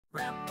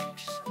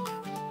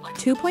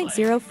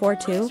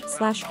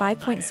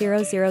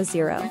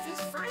2.042/5.000.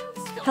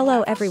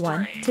 Hello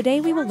everyone,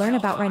 today we will learn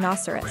about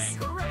rhinoceros.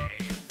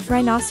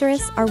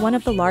 Rhinoceros are one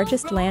of the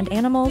largest land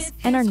animals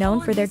and are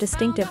known for their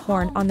distinctive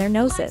horn on their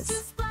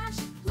noses.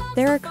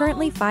 There are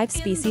currently 5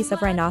 species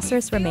of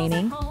rhinoceros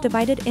remaining,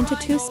 divided into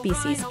 2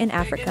 species in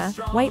Africa,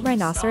 white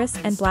rhinoceros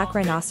and black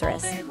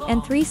rhinoceros,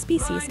 and 3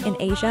 species in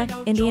Asia,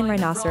 Indian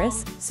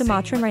rhinoceros,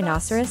 Sumatran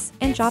rhinoceros,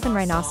 and Javan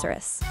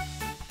rhinoceros.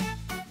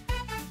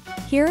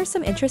 Here are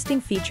some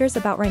interesting features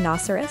about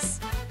rhinoceros.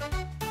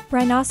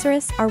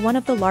 Rhinoceros are one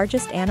of the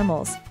largest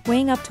animals,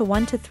 weighing up to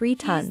 1 to 3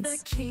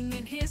 tons.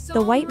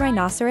 The white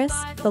rhinoceros,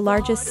 the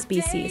largest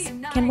species,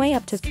 can weigh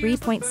up to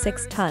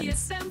 3.6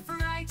 tons.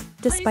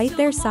 Despite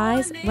their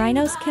size,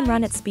 rhinos can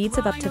run at speeds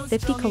of up to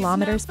 50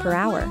 kilometers per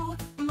hour.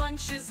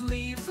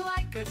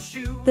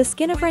 The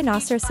skin of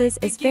rhinoceroses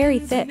is very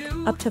thick,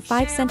 up to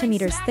 5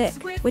 centimeters thick,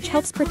 which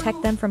helps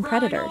protect them from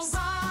predators.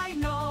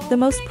 The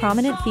most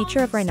prominent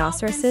feature of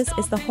rhinoceroses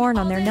is the horn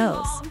on their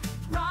nose.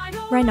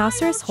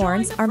 Rhinoceros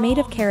horns are made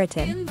of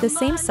keratin, the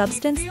same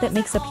substance that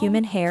makes up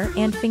human hair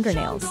and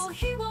fingernails.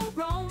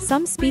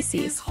 Some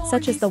species,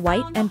 such as the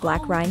white and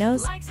black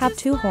rhinos, have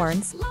 2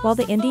 horns, while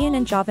the Indian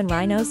and Javan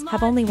rhinos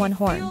have only 1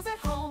 horn.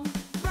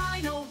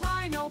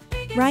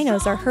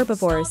 Rhinos are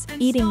herbivores,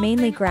 eating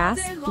mainly grass,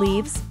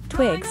 leaves,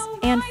 twigs,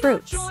 and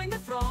fruits.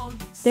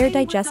 Their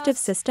digestive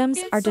systems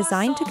are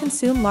designed to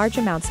consume large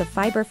amounts of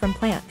fiber from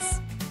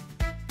plants.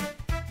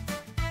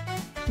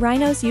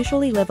 Rhinos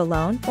usually live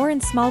alone or in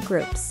small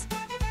groups.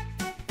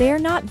 They are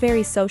not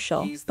very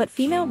social, but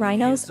female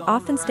rhinos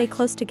often stay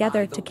close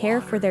together to care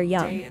for their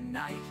young.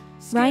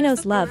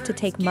 Rhinos love to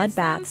take mud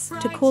baths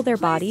to cool their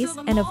bodies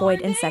and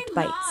avoid insect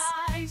bites.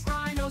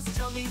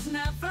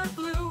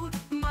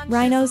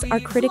 Rhinos are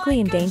critically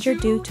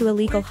endangered due to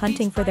illegal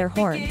hunting for their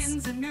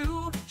horns.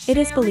 It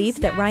is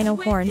believed that rhino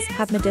horns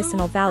have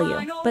medicinal value,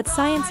 but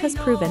science has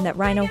proven that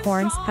rhino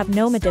horns have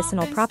no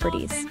medicinal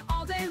properties.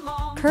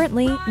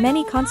 Currently,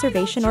 many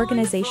conservation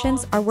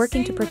organizations are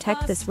working to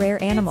protect this rare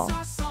animal.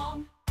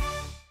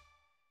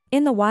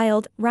 In the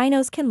wild,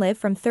 rhinos can live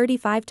from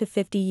 35 to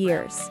 50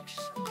 years.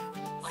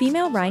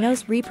 Female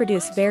rhinos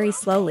reproduce very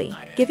slowly,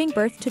 giving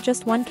birth to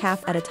just 1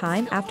 calf at a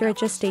time after a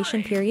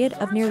gestation period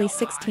of nearly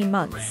 16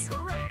 months.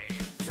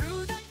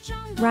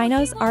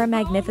 Rhinos are a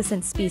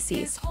magnificent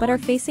species, but are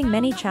facing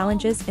many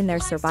challenges in their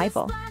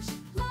survival.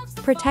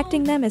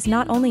 Protecting them is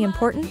not only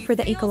important for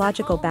the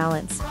ecological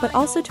balance, but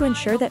also to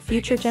ensure that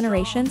future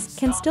generations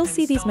can still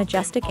see these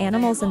majestic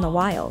animals in the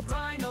wild.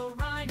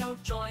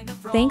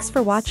 Thanks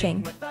for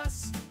watching.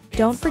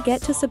 Don't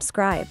forget to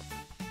subscribe.